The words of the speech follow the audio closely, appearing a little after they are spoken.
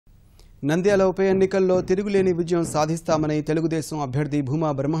నంద్యాల ఉప ఎన్నికల్లో తిరుగులేని విజయం సాధిస్తామని తెలుగుదేశం అభ్యర్థి భూమా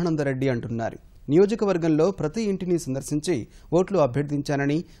బ్రహ్మానంద రెడ్డి అంటున్నారు. నియోజకవర్గంలో ప్రతి ఇంటిని సందర్శించి ఓట్లు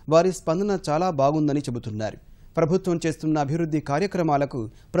అభ్యర్థించానని, వారి స్పందన చాలా బాగుందని చెబుతున్నారు. ప్రభుత్వం చేస్తున్న అభివృద్ధి కార్యక్రమాలకు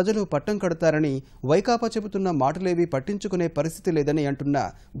ప్రజలు పట్టం కడతారని, వైకాపా చెబుతున్న మాటలేవి పట్టించుకునే పరిస్థితి లేదని అంటున్న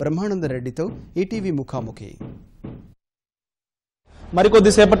బ్రహ్మానంద రెడ్డితో ఈటీవీ ముఖాముఖి.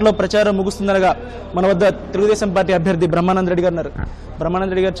 మరికొద్ది సేపట్లో ప్రచారం ముగుస్తుందనగా మన వద్ద తెలుగుదేశం పార్టీ అభ్యర్థి బ్రహ్మానంద రెడ్డి గారు ఉన్నారు.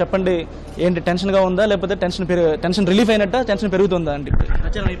 బ్రహ్మానంద రెడ్డి గారు చెప్పండి, ఏంటి టెన్షన్గా ఉందా లేకపోతే టెన్షన్ రిలీఫ్ అయినట్ట, టెన్షన్ పెరుగుతుందా? అంటే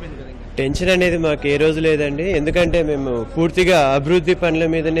ప్రచారం అయిపోయింది కదా. టెన్షన్ అనేది మాకు ఏ రోజు లేదండి, ఎందుకంటే మేము పూర్తిగా అభివృద్ధి పనుల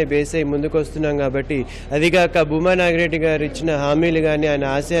మీదనే బేస్ అయి ముందుకు వస్తున్నాం కాబట్టి. అదిగాక భూమా నాగిరెడ్డి గారు ఇచ్చిన హామీలు కానీ ఆయన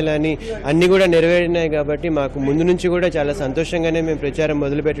ఆశయాలని అన్ని కూడా నెరవేరినాయి కాబట్టి మాకు ముందు నుంచి కూడా చాలా సంతోషంగానే మేము ప్రచారం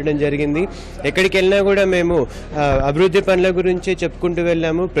మొదలు పెట్టడం జరిగింది. ఎక్కడికి వెళ్ళినా కూడా మేము అభివృద్ధి పనుల గురించి చెప్పుకుంటూ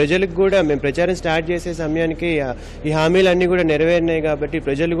వెళ్ళాము. ప్రజలకు కూడా మేము ప్రచారం స్టార్ట్ చేసే సమయానికి ఈ హామీలన్నీ కూడా నెరవేరినాయి కాబట్టి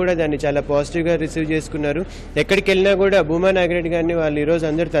ప్రజలు కూడా దాన్ని చాలా పాజిటివ్గా రిసీవ్ చేసుకున్నారు. ఎక్కడికి వెళ్ళినా కూడా భూమా నాగిరెడ్డి గారిని వాళ్ళు ఈరోజు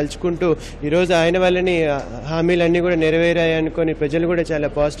అందరూ తలుచుకుంటూ ఈరోజు ఆయన వల్లనే హామీలన్నీ కూడా నెరవేరాయి అనుకొని ప్రజలు కూడా చాలా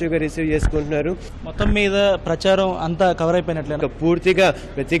పాజిటివ్గా రిసీవ్ చేసుకుంటున్నారు. మొత్తం మీద ప్రచారం అంతా కవర్ అయిపోయినట్లే పూర్తిగా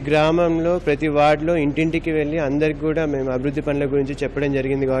ప్రతి గ్రామంలో ప్రతి వార్డులో ఇంటింటికి వెళ్ళి అందరికి కూడా మేము అభివృద్ధి పనుల గురించి చెప్పడం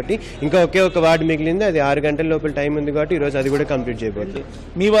జరిగింది కాబట్టి ఇంకా ఒకే ఒక వార్డు మిగిలింది, అది 6 గంటల లోపల టైం ఉంది కాబట్టి ఈరోజు అది కూడా కంప్లీట్ చేయబోతుంది.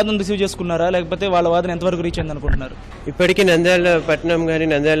 మీ వాదన రిసీవ్ చేసుకున్నారా లేకపోతే వాళ్ళ వాదన ఎంతవరకు రీచ్ అయింది అనుకుంటున్నారు? ఇప్పటికీ నంద్యాల పట్టణం కానీ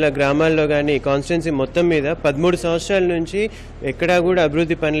నంద్యాల గ్రామాల్లో కానీ కాన్స్టిట్యున్సీ మొత్తం మీద 13 సంవత్సరాల నుంచి ఎక్కడా కూడా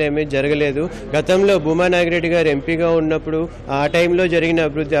అభివృద్ధి పనులు ఏమీ జరగలేదు. గతంలో భూమా నాగిరెడ్డి గారు ఎంపీగా ఉన్నప్పుడు ఆ టైంలో జరిగిన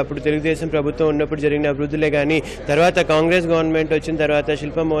అభివృద్ధి, అప్పుడు తెలుగుదేశం ప్రభుత్వం ఉన్నప్పుడు జరిగిన అభివృద్ధులే కానీ తర్వాత కాంగ్రెస్ గవర్నమెంట్ వచ్చిన తర్వాత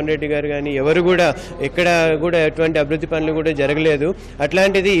శిల్పమోహన్ రెడ్డి గారు కానీ ఎవరు కూడా ఎక్కడ కూడా ఎటువంటి అభివృద్ధి పనులు కూడా జరగలేదు.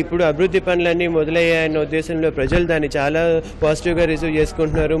 అట్లాంటిది ఇప్పుడు అభివృద్ధి పనులన్నీ మొదలయ్యాయన్న ఉద్దేశంలో ప్రజలు దాన్ని చాలా పాజిటివ్గా రిసీవ్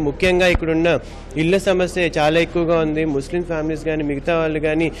చేసుకుంటున్నారు. ముఖ్యంగా ఇక్కడున్న ఇళ్ల సమస్య చాలా ఎక్కువగా ఉంది. ముస్లిం ఫ్యామిలీస్ కానీ మిగతా వాళ్ళు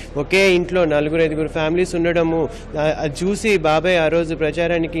కానీ ఒకే ఇంట్లో 4-5 ఫ్యామిలీస్ ఉండడము అది చూసి బాబాయ్ ఆ రోజు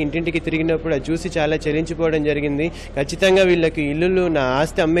ప్రచారానికి ఇంటింటికి తిరిగినప్పుడు అది చూసి చాలా చెల్లించిపోవడం జరిగింది. ఖచ్చితంగా వీళ్ళకి ఇల్లులు నా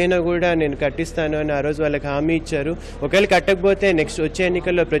ఆస్తి అమ్మేనా కూడా నేను కట్టిస్తాను అని ఆ రోజు వాళ్ళకి హామీ ఇచ్చారు. ఒకవేళ కట్టకపోతే నెక్స్ట్ వచ్చే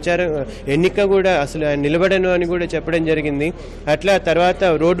ఎన్నికల్లో ఎన్నిక కూడా అసలు నిలబడను అని కూడా చెప్పడం జరిగింది. అట్లా తర్వాత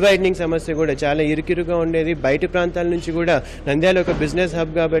రోడ్ వైడనింగ్ సమస్య కూడా చాలా ఇరుకిరుగా ఉండేది. బయట ప్రాంతాల నుంచి కూడా నంద్యాల ఒక బిజినెస్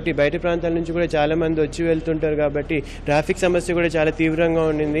హబ్ కాబట్టి బయట ప్రాంతాల నుంచి కూడా చాలా మంది వచ్చి వెళ్తుంటారు కాబట్టి ట్రాఫిక్ సమస్య కూడా చాలా తీవ్రంగా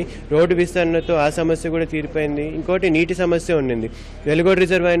ఉండింది. రోడ్డు విస్తరణతో ఆ సమస్య కూడా తీరిపోయింది. ఇంకోటి నీటి సమస్య ఉండింది. వెలుగోడు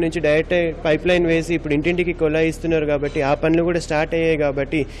రిజర్వాయర్ నుంచి డైరెక్ట్ పైప్ లైన్ వేసి ఇప్పుడు ఇంటింటికి కొలాయిస్తున్నారు కాబట్టి ఆ పనులు కూడా స్టార్ట్ అయ్యాయి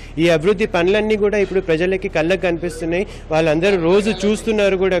కాబట్టి ఈ అభివృద్ధి పనులన్నీ కూడా ఇప్పుడు ప్రజలకి కళ్ళకు కనిపిస్తున్నాయి. వాళ్ళందరూ రోజు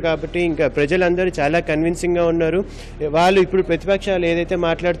చూస్తున్నారు కూడా కాబట్టి ఇంకా ప్రజలందరూ చాలా కన్విన్సింగ్గా ఉన్నారు. వాళ్ళు ఇప్పుడు ప్రతిపక్షాలు ఏదైతే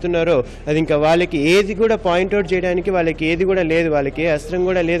మాట్లాడుతున్నారో అది ఇంకా వాళ్ళకి ఏది కూడా పాయింట్అవుట్ చేయడానికి వాళ్ళకి ఏది కూడా లేదు, వాళ్ళకి ఏ అస్త్రం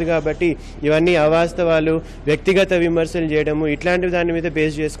కూడా లేదు కాబట్టి ఇవన్నీ అవాస్తవాలు, వ్యక్తిగత విమర్శలు చేయడము ఇట్లాంటి దాని మీద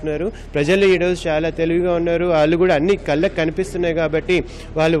బేస్ చేసుకున్నారు. ప్రజలు ఈరోజు చాలా తెలివిగా ఉన్నారు. వాళ్ళు కూడా అన్ని కళ్ళకు కనిపిస్తున్నాయి కాబట్టి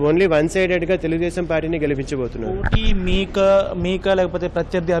వాళ్ళు ఓన్లీ వన్ సైడెడ్గా తెలుగుదేశం పార్టీని గెలిపించబోతున్నారు. మీక లేకపోతే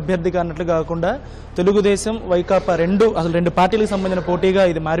ప్రత్యర్థి అభ్యర్థిగా అన్నట్లు కాకుండా తెలుగుదేశం వైకాపా రెండు పార్టీలకు సంబంధించిన పోటీగా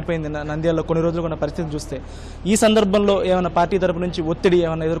ఇది మారిపోయింది నంద్యాలలో కొన్ని రోజులు ఉన్న పరిస్థితి చూస్తే. ఈ సందర్భంలో ఏమైనా పార్టీ తరపు నుంచి ఒత్తిడి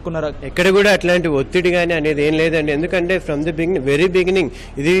ఏమైనా ఎదుర్కొన్నారా? ఎక్కడ కూడా అట్లాంటి ఒత్తిడి కానీ అనేది ఏం లేదండి. ఎందుకంటే ఫ్రమ్ ది వెరీ బిగినింగ్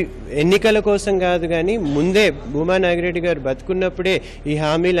ఇది ఎన్నికల కోసం కాదు కానీ ముందే భూమా నాగిరెడ్డి గారు బతుకున్నప్పుడే ఈ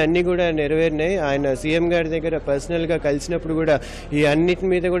హామీలు అన్నీ కూడా నెరవేరినాయి. ఆయన సీఎం గారి దగ్గర పర్సనల్గా కలిసినప్పుడు కూడా ఈ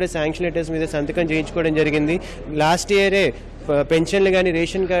అన్నిటి మీద కూడా శాంక్షన్ లెటర్స్ మీద సంతకం చేయించుకోవడం జరిగింది. లాస్ట్ ఇయరే పెన్షన్లు కానీ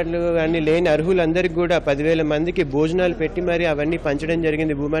రేషన్ కార్డులు కానీ లేని అర్హులందరికీ కూడా 10,000 మందికి భోజనాలు పెట్టి మరి అవన్నీ పంచడం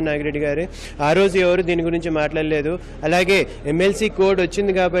జరిగింది భూమా నాగిరెడ్డి గారే. ఆ రోజు ఎవరు దీని గురించి మాట్లాడలేదు. అలాగే ఎమ్మెల్సీ కోడ్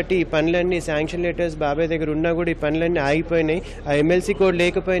వచ్చింది కాబట్టి ఈ పనులన్నీ శాంక్షన్ లెటర్స్ బాబాయ్ దగ్గర ఉన్నా కూడా ఈ పనులన్నీ ఆగిపోయినాయి. ఆ ఎమ్మెల్సీ కోడ్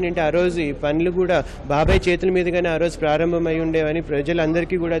లేకపోయినంటే ఆ రోజు ఈ పనులు కూడా బాబాయ్ చేతుల మీదుగానే ఆ రోజు ప్రారంభమై ఉండేవని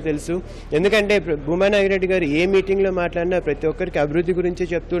ప్రజలందరికీ కూడా తెలుసు. ఎందుకంటే భూమా నాగిరెడ్డి గారు ఏ మీటింగ్లో మాట్లాడినా ప్రతి ఒక్కరికి అభివృద్ధి గురించి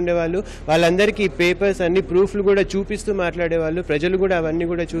చెప్తూ ఉండేవాళ్ళు. వాళ్ళందరికీ పేపర్స్ అన్ని ప్రూఫ్లు కూడా చూపిస్తూ మాట్లాడేవాళ్ళు. ప్రజలు కూడా అవన్నీ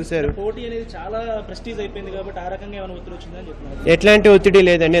కూడా చూశారు. ఎట్లాంటి ఒత్తిడి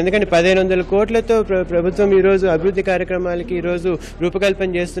లేదండి, ఎందుకంటే 1,500 కోట్లతో ప్రభుత్వం ఈ రోజు అభివృద్ధి కార్యక్రమాలకి ఈ రోజు రూపకల్పన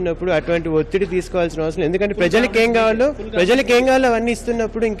చేస్తున్నప్పుడు అటువంటి ఒత్తిడి తీసుకోవాల్సిన అవసరం. ఎందుకంటే ప్రజలకు ఏం కావాలో అవన్నీ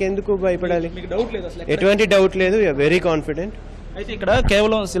ఇస్తున్నప్పుడు ఇంకెందుకు భయపడాలి? ఎటువంటి డౌట్ లేదు, వెరీ కాన్ఫిడెంట్. అయితే ఇక్కడ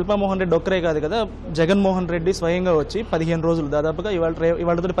కేవలం శిల్పమోహన్ రెడ్డి ఒక్కరే కాదు కదా, జగన్మోహన్ రెడ్డి స్వయంగా వచ్చి 15 రోజులు దాదాపుగా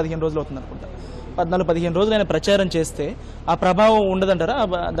ఇవాళతో 15 రోజులు అవుతుంది అనుకుంటా. 14-15 రోజులు ఆయన ప్రచారం చేస్తే ఆ ప్రభావం ఉండదంటారా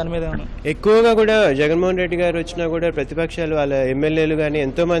దాని మీద? ఎక్కువగా కూడా జగన్మోహన్ రెడ్డి గారు వచ్చినా కూడా ప్రతిపక్షాలు వాళ్ళ ఎమ్మెల్యేలు కానీ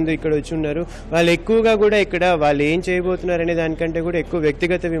ఎంతో మంది ఇక్కడ వచ్చి ఉన్నారు. వాళ్ళు ఎక్కువగా కూడా ఇక్కడ వాళ్ళు ఏం చేయబోతున్నారు అనే దానికంటే కూడా ఎక్కువ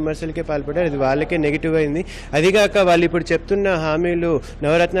వ్యక్తిగత విమర్శలకే పాల్పడ్డారు. అది వాళ్ళకే నెగిటివ్ అయింది. అదిగాక వాళ్ళు ఇప్పుడు చెప్తున్న హామీలు,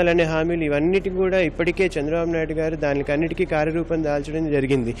 నవరత్నాలు అనే హామీలు ఇవన్నిటికీ కూడా ఇప్పటికే చంద్రబాబు నాయుడు గారు దానికి అన్నిటికీ కార్యరూపం దాల్చడం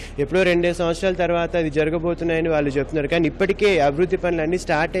జరిగింది. ఎప్పుడో 2 సంవత్సరాల తర్వాత అది జరగబోతున్నాయని వాళ్ళు చెప్తున్నారు. కానీ ఇప్పటికే అభివృద్ధి పనులు అన్ని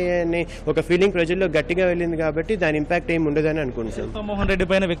స్టార్ట్ అయ్యాయని ఒక ఫీలింగ్ ప్రజల్లో గట్టిగా వెళ్ళింది కాబట్టి దాని ఇంపాక్ట్ ఏమి ఉండదని అనుకుంటున్నాను. జగన్మోహన్ రెడ్డి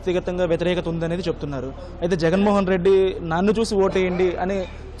పైన వ్యక్తిగతంగా వ్యతిరేకత ఉందనేది చెప్తున్నారు. అయితే జగన్మోహన్ రెడ్డి నన్ను చూసి ఓటేయండి అని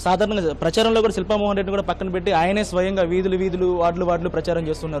సాధారణంగా ప్రచారంలో కూడా శిల్పామోహన్ రెడ్డి కూడా పక్కన పెట్టి ఆయనే స్వయంగా వీధులు వార్డులు ప్రచారం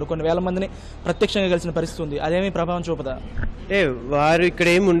చేస్తున్నారు. కొన్ని వేల మందిని ప్రత్యక్షంగా కలిసిన పరిస్థితి ఉంది. అదేమీ ప్రభావం చూపదా? వారు ఇక్కడ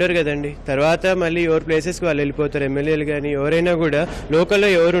ఏమి ఉండరు కదండి. తర్వాత మళ్ళీ ఎవరు ప్లేసెస్కి వాళ్ళు వెళ్ళిపోతారు. ఎమ్మెల్యేలు కానీ ఎవరైనా కూడా లోకల్లో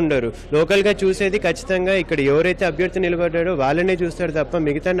ఎవరు ఉండరు. లోకల్గా చూసేది ఖచ్చితంగా ఇక్కడ ఎవరైతే అభ్యర్థి నిలబడ్డాడో వాళ్ళనే చూస్తారు తప్ప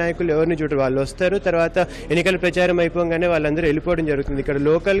మిగతా నాయకులు ఎవరిని చూడరు. వాళ్ళు వస్తారు, తర్వాత ఎన్నికల ప్రచారం అయిపోగానే వాళ్ళందరూ వెళ్ళిపోవడం జరుగుతుంది. ఇక్కడ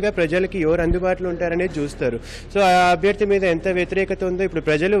లోకల్గా ప్రజలకి ఎవరు అందుబాటులో ఉంటారనేది చూస్తారు. సో ఆ అభ్యర్థి మీద ఎంత వ్యతిరేకత ఉందో ఇప్పుడు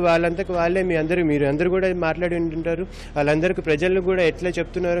ప్రజలు వాళ్ళంతకు వాళ్ళే మీరు అందరూ కూడా మాట్లాడి ఉంటుంటారు. వాళ్ళందరికీ ప్రజలు కూడా ఎట్లా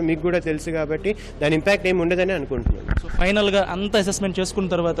చెప్తున్నారో మీకు కూడా తెలుసు కాబట్టి దాని ఇంపాక్ట్ ఏమి ఉండదని అనుకుంటున్నాను. సో ఫైనల్గా అంత అసెస్మెంట్ చేసుకున్న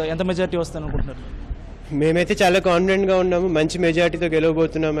తర్వాత ఎంత మెజారిటీ వస్తాను అనుకుంటున్నారు? మేమైతే చాలా కాన్ఫిడెంట్గా ఉన్నాము. మంచి మెజారిటీతో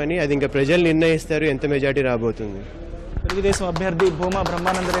గెలవబోతున్నామని. అది ఇంకా ప్రజలు నిర్ణయిస్తారు ఎంత మెజారిటీ రాబోతుంది. తెలుగుదేశం అభ్యర్థి భూమా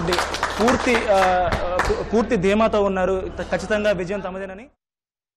బ్రహ్మానంద రెడ్డి పూర్తి ధీమాతో ఉన్నారు. ఖచ్చితంగా విజయం తమదేనని